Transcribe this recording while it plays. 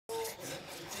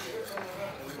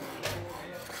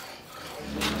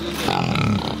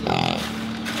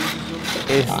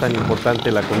es tan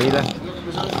importante la comida,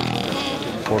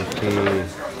 porque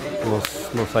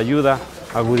nos ayuda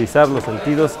a agudizar los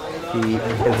sentidos y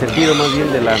el sentido más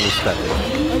bien de la amistad.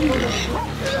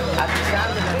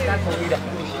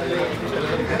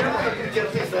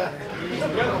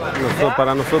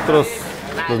 Para nosotros,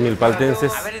 los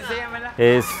milpaltenses,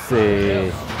 es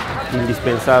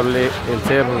indispensable el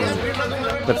ser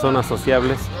personas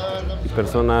sociables y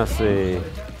personas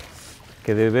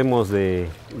que debemos de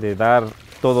dar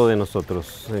todo de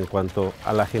nosotros en cuanto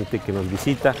a la gente que nos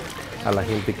visita, a la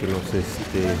gente que nos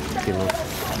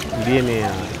viene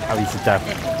a visitar.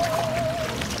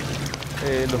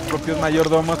 Los propios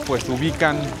mayordomos pues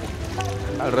ubican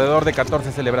alrededor de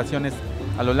 14 celebraciones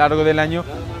a lo largo del año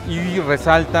y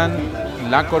resaltan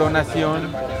la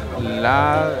coronación,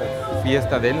 la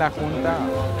fiesta de la Junta,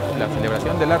 la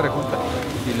celebración de la Rejunta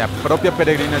y la propia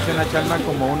peregrinación a Chalma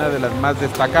como una de las más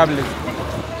destacables.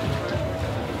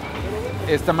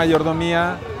 Esta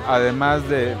mayordomía, además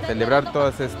de celebrar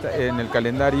en el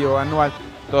calendario anual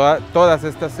todas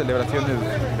estas celebraciones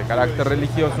de carácter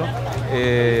religioso,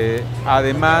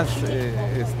 además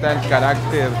está el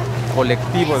carácter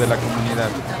colectivo de la comunidad.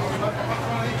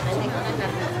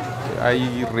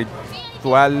 Hay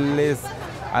rituales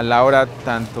a la hora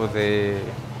tanto de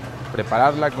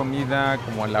preparar la comida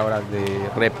como a la hora de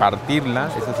repartirla.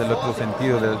 Ese es el otro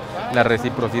sentido de la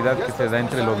reciprocidad que se da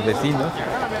entre los vecinos.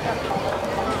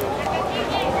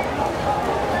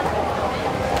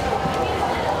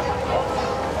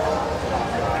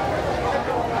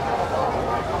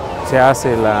 Se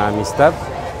hace la amistad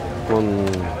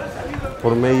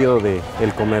por medio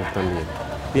del comer también.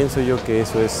 Pienso yo que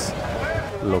eso es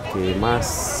lo que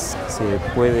más se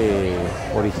puede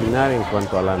originar en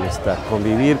cuanto a la amistad,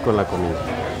 convivir con la comida.